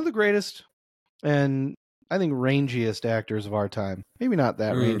 one of the greatest and I think rangiest actors of our time. Maybe not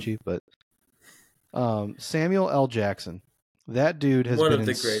that rangy, but Samuel L. Jackson. That dude has One been of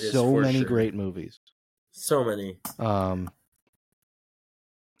the in greatest so for many sure. great movies. So many.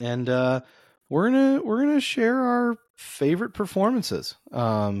 And we're gonna share our favorite performances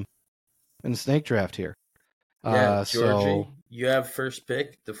in the snake draft here. Yeah, Georgie, So you have first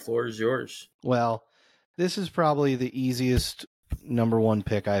pick. The floor is yours. well, this is probably the easiest number one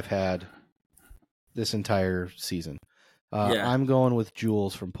pick I've had this entire season. Yeah. I'm going with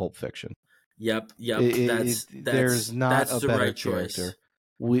Jules from Pulp Fiction. Yep. There's not That's a the better right character. choice.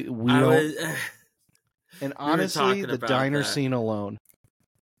 We I don't. was. And We were honestly, talking the about diner that. scene alone,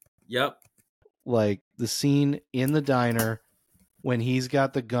 Yep. like the scene in the diner when he's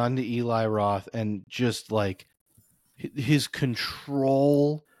got the gun to Eli Roth and just like his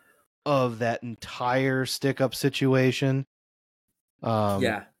control of that entire stick-up situation.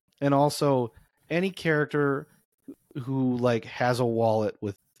 Yeah. And also any character who like has a wallet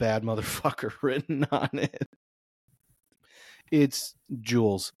with bad motherfucker written on it. It's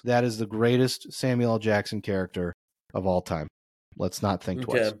Jules. That is the greatest Samuel L. Jackson character of all time. Let's not think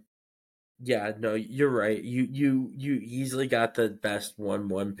twice. Yeah, no, you're right. You easily got the best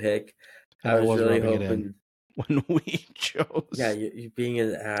 1-1 pick. And I I was was really rubbing it in hoping. when we chose. Yeah, you being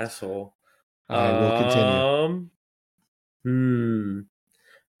an asshole. I will continue. Hmm.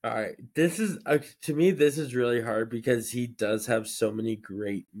 All right. This is to me. This is really hard because he does have so many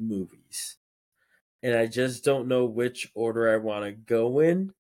great movies, and I just don't know which order I want to go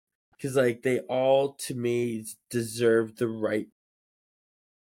in because, like, they all to me deserve the right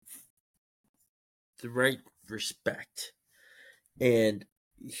respect. And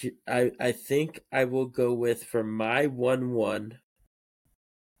I think I will go with for my 1-1.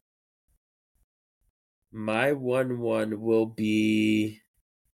 My 1-1 will be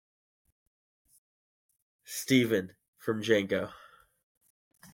Steven from Django.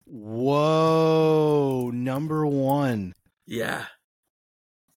 Whoa, number one. Yeah.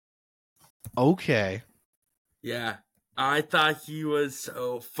 Okay. Yeah. I thought he was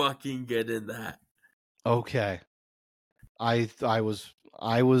so fucking good in that. Okay. I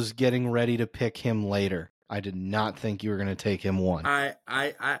was getting ready to pick him later. I did not think you were going to take him one. I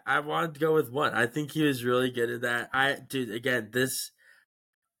wanted to go with one. I think he was really good at that. Dude, again,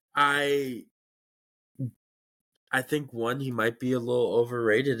 I think one, he might be a little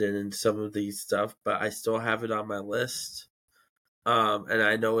overrated in some of these stuff, but I still have it on my list. And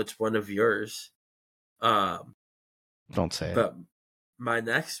I know it's one of yours. Don't say it. But my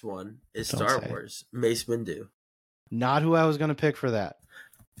next one is Don't Star say it. Wars, Mace Windu. Not who I was going to pick for that.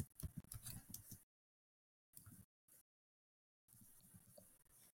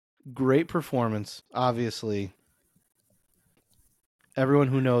 Great performance, obviously. Everyone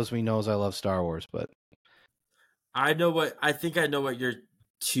who knows me knows I love Star Wars, but I think I know what your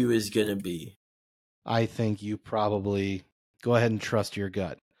 2 is gonna be. I think you probably go ahead and trust your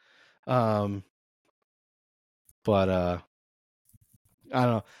gut. But I don't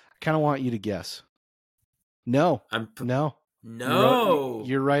know. I kind of want you to guess. No. No. No.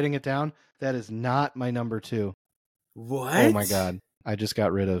 You're writing it down. That is not my number 2. What? Oh my god. I just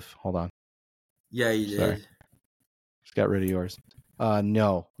got rid of. Hold on. Yeah, you Sorry. did. Just got rid of yours.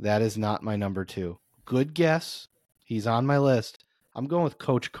 No, that is not my number 2. Good guess. He's on my list. I'm going with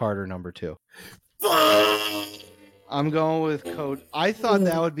Coach Carter, number 2. I'm going with Coach. I thought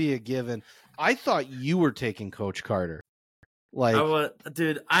that would be a given. I thought you were taking Coach Carter. Like,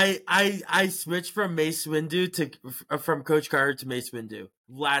 I switched from Mace Windu from Coach Carter to Mace Windu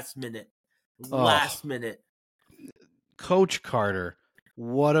last minute. Coach Carter,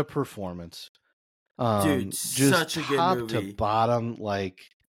 what a performance! Dude, just such a good top movie. to bottom, like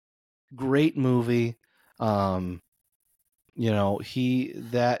great movie. If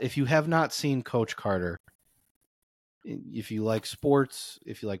you have not seen Coach Carter, if you like sports,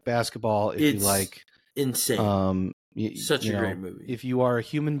 if you like basketball, if you like insane, such a great movie. If you are a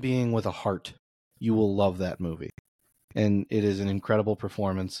human being with a heart, you will love that movie, and it is an incredible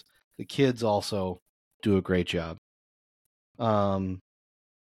performance. The kids also do a great job.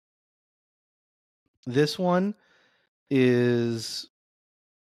 This one could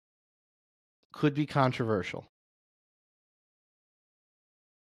be controversial.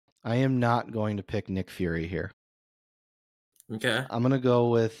 I am not going to pick Nick Fury here. Okay. I'm going to go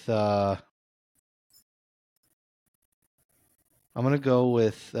with you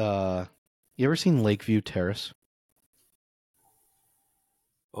ever seen Lakeview Terrace?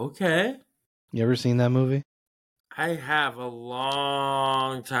 Okay. You ever seen that movie? I have a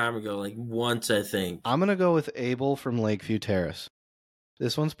long time ago, like once, I think. I'm going to go with Abel from Lakeview Terrace.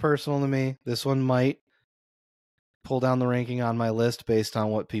 This one's personal to me. This one might pull down the ranking on my list based on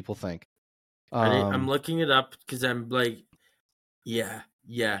what people think. I'm looking it up because I'm like, yeah,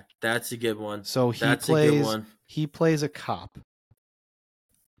 that's a good one. So That's a good one. he plays a cop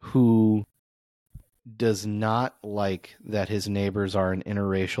who does not like that his neighbors are an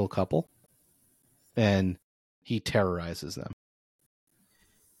interracial couple, and he terrorizes them.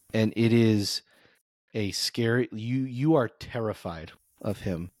 And it is a scary, you are terrified of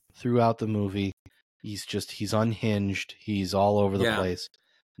him throughout the movie. He's unhinged. He's all over the place.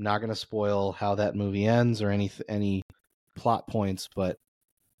 I'm not going to spoil how that movie ends or any plot points, but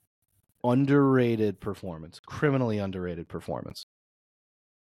underrated performance, criminally underrated performance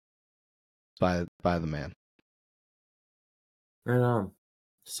by the man. Right on.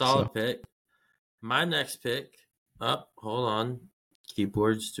 Solid pick. My next pick. Hold on.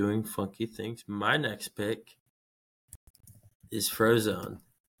 Keyboard's doing funky things. My next pick is Frozone.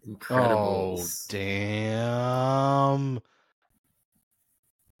 Incredibles. Oh, damn.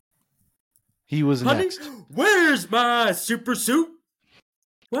 He was Honey, next. where's my super suit?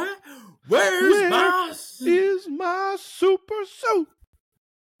 What? Where is my super suit?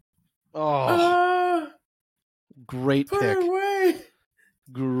 Oh, great pick. Away.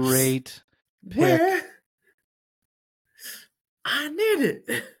 Great pick. Where? I need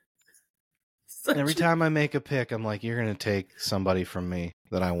it. Every time I make a pick, I'm like, you're going to take somebody from me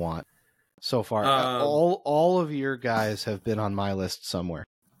that I want. So far, all of your guys have been on my list somewhere.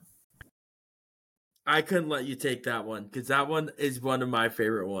 I couldn't let you take that one because that one is one of my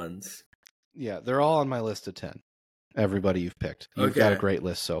favorite ones. Yeah, they're all on my list of 10. Everybody you've picked. You've got a great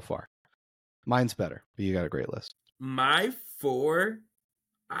list so far. Mine's better, but you got a great list. My 4,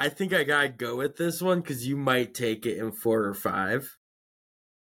 I think I gotta go with this one because you might take it in 4 or 5.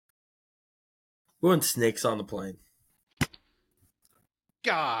 Going Snakes on the Plane.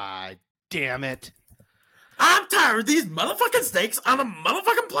 God damn it. I'm tired of these motherfucking snakes on a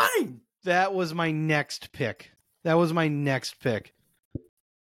motherfucking plane. That was my next pick.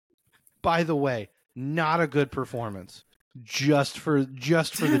 By the way, not a good performance. Just for the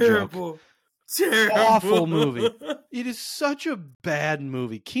joke. Terrible. Awful movie. It is such a bad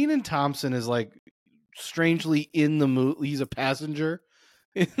movie. Kenan Thompson is like strangely in the movie. He's a passenger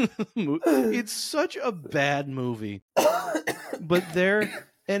in the movie. It's such a bad movie. But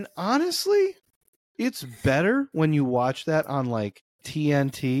and honestly, it's better when you watch that on like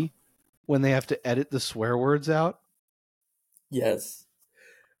TNT when they have to edit the swear words out. Yes.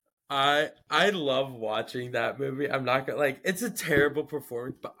 I love watching that movie. I'm not gonna it's a terrible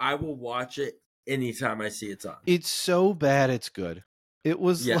performance, but I will watch it anytime I see it's on. It's so bad it's good. It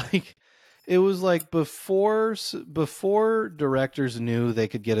was like before directors knew they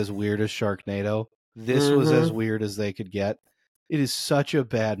could get as weird as Sharknado. This was as weird as they could get. It is such a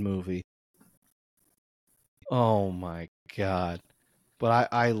bad movie. Oh my god. But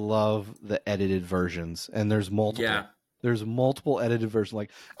I love the edited versions, and there's multiple. Yeah. There's multiple edited versions.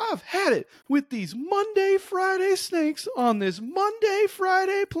 Like, I've had it with these Monday, Friday snakes on this Monday,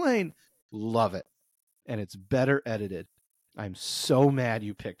 Friday plane. Love it. And it's better edited. I'm so mad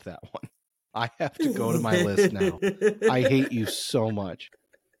you picked that one. I have to go to my list now. I hate you so much.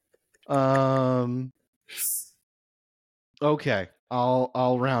 Okay,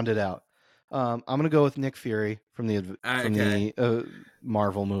 I'll round it out. I'm gonna go with Nick Fury from the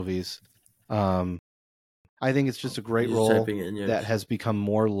Marvel movies. I think it's just a great role that has become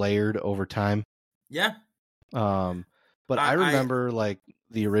more layered over time. Yeah. But I remember like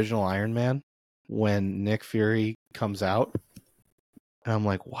the original Iron Man when Nick Fury comes out, and I'm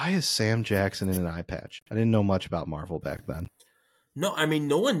like, why is Sam Jackson in an eye patch? I didn't know much about Marvel back then. No, I mean,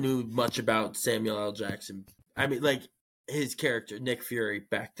 no one knew much about Samuel L. Jackson. I mean, like his character, Nick Fury,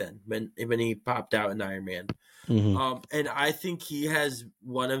 back then when he popped out in Iron Man. Mm-hmm. And I think he has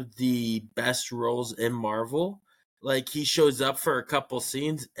one of the best roles in Marvel. Like he shows up for a couple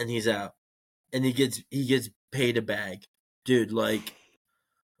scenes and he's out, and he gets paid a bag, dude. Like,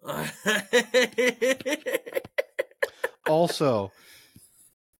 also,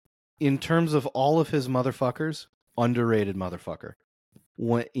 in terms of all of his motherfuckers, underrated motherfucker.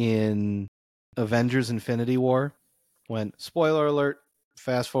 When in Avengers: Infinity War, when spoiler alert,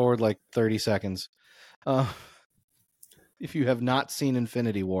 fast forward like 30 seconds. If you have not seen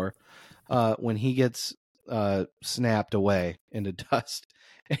Infinity War, when he gets snapped away into dust,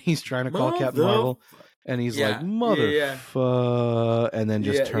 and he's trying to call Captain Marvel, and he's like, motherfucker, and then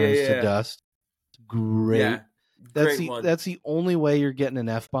just turns to dust. Great. Great one. That's the only way you're getting an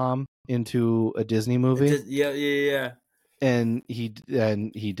F-bomb into a Disney movie. Yeah. And he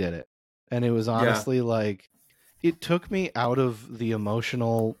did it. And it was honestly like, it took me out of the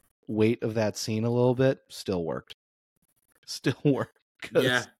emotional weight of that scene a little bit. Still worked.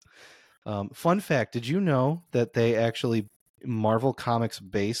 Yeah. Fun fact, did you know that they actually Marvel Comics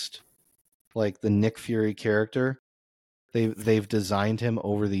based like the Nick Fury character? They've designed him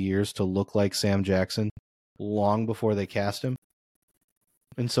over the years to look like Sam Jackson long before they cast him.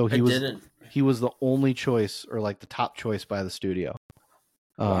 And so he was the only choice, or like the top choice by the studio.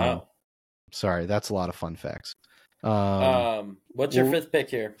 Wow. Sorry, that's a lot of fun facts. What's your fifth pick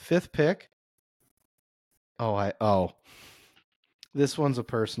here? Fifth pick? This one's a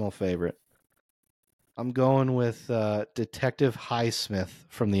personal favorite. I'm going with Detective Highsmith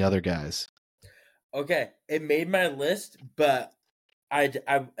from The Other Guys. Okay, it made my list, but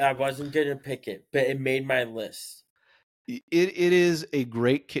I wasn't gonna pick it, but it made my list. It is a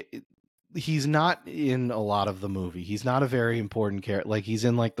great. He's not in a lot of the movie. He's not a very important character. Like, he's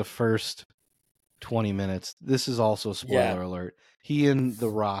in like the first 20 minutes. This is also spoiler alert. He and The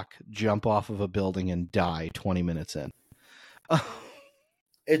Rock jump off of a building and die 20 minutes in.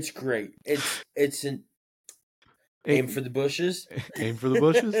 It's great. It's an aim for the bushes. Aim for the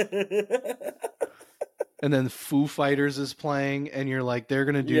bushes. And then Foo Fighters is playing, and you're like, they're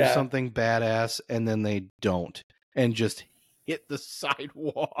gonna do something badass, and then they don't, and just hit the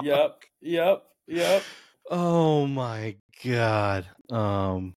sidewalk. Yep. Oh my god.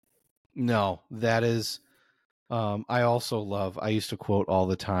 No, that is. I also love. I used to quote all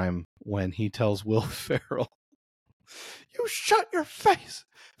the time when he tells Will Ferrell, "You shut your face.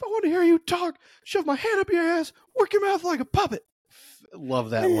 If I want to hear you talk, shove my hand up your ass, work your mouth like a puppet." Love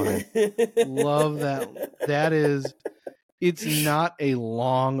that line. Love that. That is. It's not a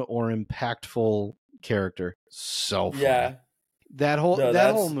long or impactful character. So funny. Yeah. That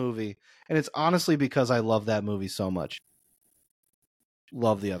whole movie, and it's honestly because I love that movie so much.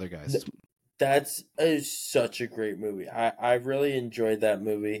 Love The Other Guys. That's such a great movie. I really enjoyed that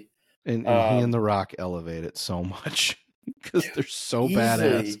movie. And he and The Rock elevate it so much because they're so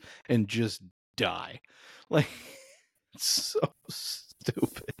badass and just die. Like, it's so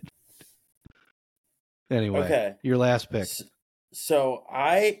stupid. Anyway, your last pick. So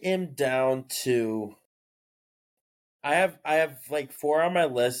I am down to. I have like 4 on my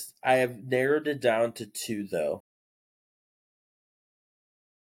list. I have narrowed it down to 2 though.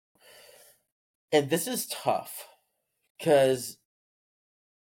 And this is tough because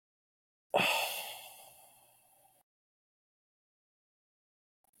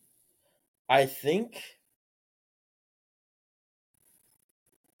I think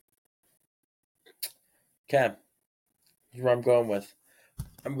here's what I'm going with.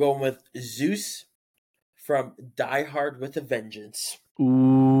 I'm going with Zeus from Die Hard with a Vengeance.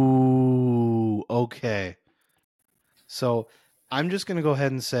 Ooh, okay. So I'm just going to go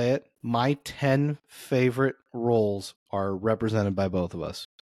ahead and say it. My 10 favorite roles are represented by both of us.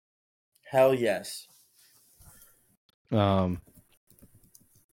 Hell yes. We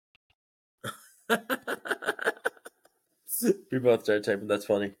both started typing. That's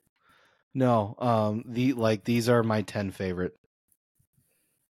funny. No, these are my 10 favorite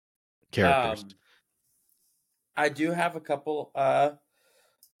characters. I do have a couple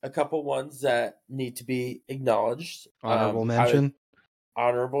ones that need to be acknowledged. Honorable mention.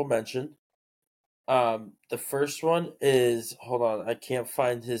 The first one is, hold on, I can't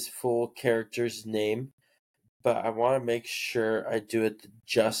find his full character's name, but I want to make sure I do it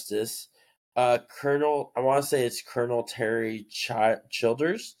justice. Colonel, I want to say it's Colonel Terry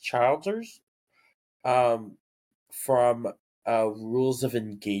Childers, from Rules of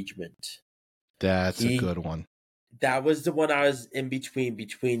Engagement. That's a good one. That was the one I was in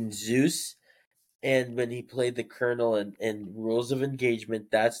between Zeus and when he played the Colonel in Rules of Engagement.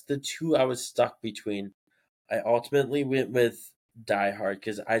 That's the 2 I was stuck between. I ultimately went with Die Hard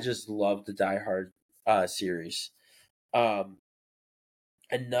because I just love the Die Hard series.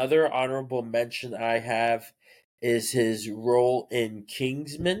 Another honorable mention I have is his role in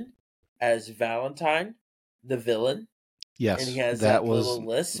Kingsman as Valentine, the villain. Yes, and he has that little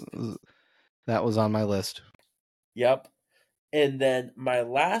lisp. That was on my list. Yep. And then my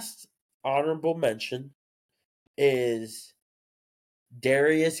last honorable mention is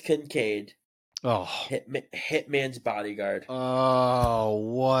Darius Kincaid. Oh, Hitman's Bodyguard. Oh,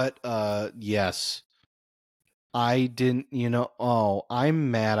 what? Yes. I didn't.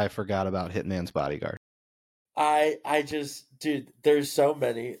 I'm mad. I forgot about Hitman's Bodyguard. I just, dude. There's so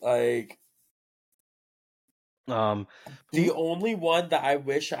many. Like, The only one that I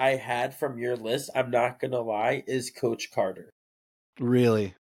wish I had from your list, I'm not gonna lie, is Coach Carter.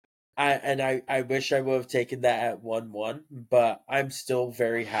 Really? I wish I would have taken that at 1-1, but I'm still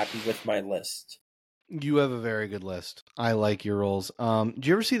very happy with my list. You have a very good list. I like your roles. Do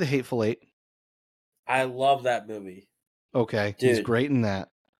you ever see The Hateful Eight? I love that movie. Okay, he's Dude. great in that.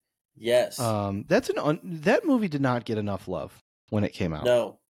 Yes. That movie did not get enough love when it came out.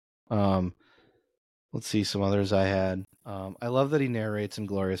 No. Let's see some others I had. I love that he narrates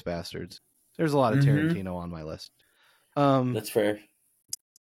Inglourious Bastards. There's a lot of Tarantino on my list. That's fair.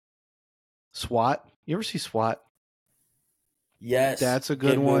 SWAT. You ever see SWAT? Yes. That's a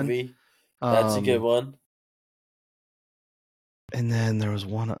good one. Movie. That's a good one. And then there was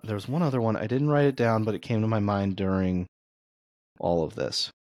one other one. I didn't write it down, but it came to my mind during all of this.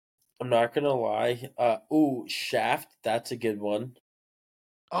 I'm not gonna lie. Shaft. That's a good one.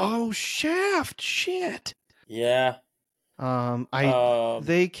 Oh, Shaft! Shit. Yeah.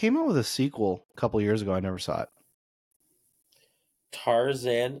 They came out with a sequel a couple years ago. I never saw it.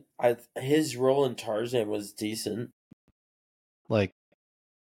 Tarzan. His role in Tarzan was decent. Like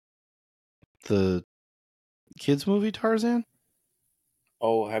the kids movie Tarzan?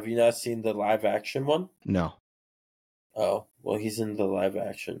 Oh, have you not seen the live action one? No. Oh, well, he's in the live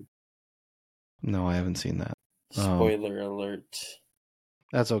action. No, I haven't seen that. Spoiler alert.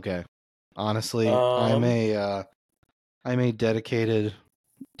 That's okay. Honestly, I'm a dedicated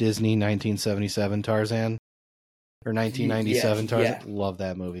Disney 1977 Tarzan or 1997 Tarzan. Yeah. Love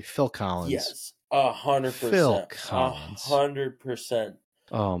that movie. Phil Collins. Yes, 100%. Phil Collins. 100%.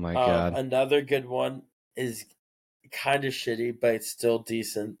 Oh my god. Another good one is kind of shitty, but it's still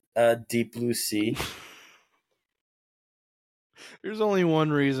decent. Deep Blue Sea. There's only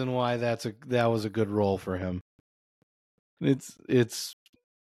one reason why that was a good role for him. It's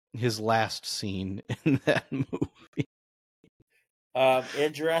his last scene in that movie.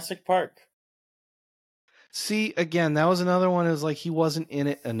 And Jurassic Park. See, again, that was another one. Is like he wasn't in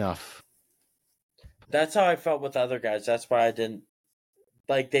it enough. That's how I felt with other guys. That's why I didn't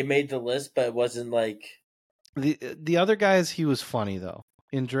like. They made the list, but it wasn't like the other guys. He was funny though.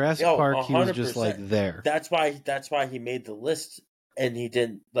 In Jurassic Park, 100%. He was just like there. That's why he made the list, and he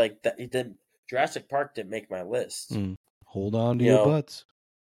didn't like that. He didn't. Jurassic Park didn't make my list. Hold on to your butts.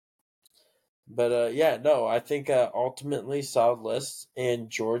 But I think ultimately solid list. And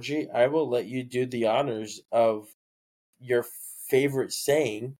Georgie, I will let you do the honors of your favorite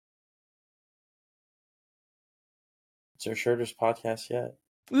saying. It's our shortest podcast yet.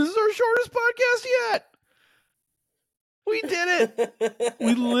 This is our shortest podcast yet. We did it.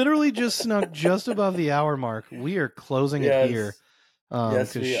 We literally just snuck just above the hour mark. We are closing it here.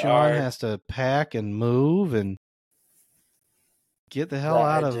 Because Sean has to pack and move and get the hell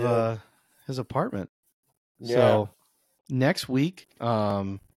out of his apartment. Yeah. So next week,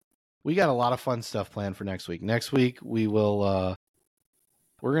 we got a lot of fun stuff planned for next week. Next week we will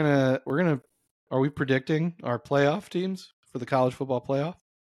we're gonna are we predicting our playoff teams for the college football playoff?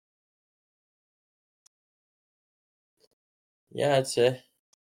 Yeah, I'd say.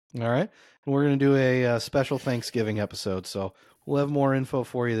 All right. And we're going to do a special Thanksgiving episode. So we'll have more info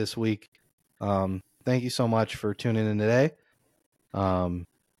for you this week. Thank you so much for tuning in today.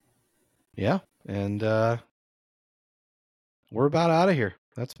 Yeah. And we're about out of here.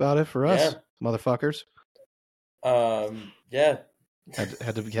 That's about it for us, motherfuckers. Yeah.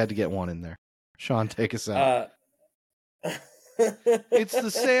 Had to get one in there. Sean, take us out. It's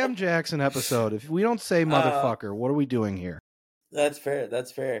the Sam Jackson episode. If we don't say motherfucker, what are we doing here? That's fair.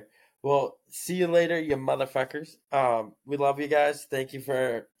 Well, see you later, you motherfuckers. We love you guys. Thank you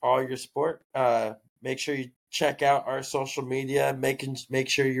for all your support. Make sure you check out our social media. Make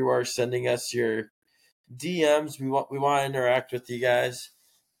sure you are sending us your DMs. We want to interact with you guys,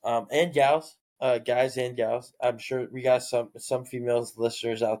 and gals, guys and gals. I'm sure we got some females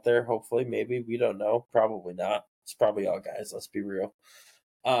listeners out there. Hopefully, maybe we don't know. Probably not. It's probably all guys. Let's be real.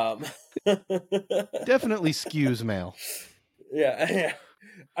 Definitely skews male. Yeah.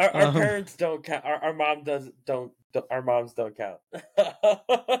 Our parents don't count. Our mom don't. Our moms don't count.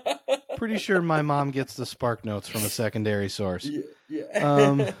 Pretty sure my mom gets the spark notes from a secondary source.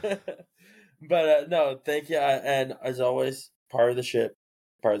 Yeah. But no, thank you. And as always, part of the ship,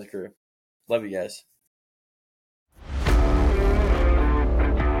 part of the crew. Love you guys.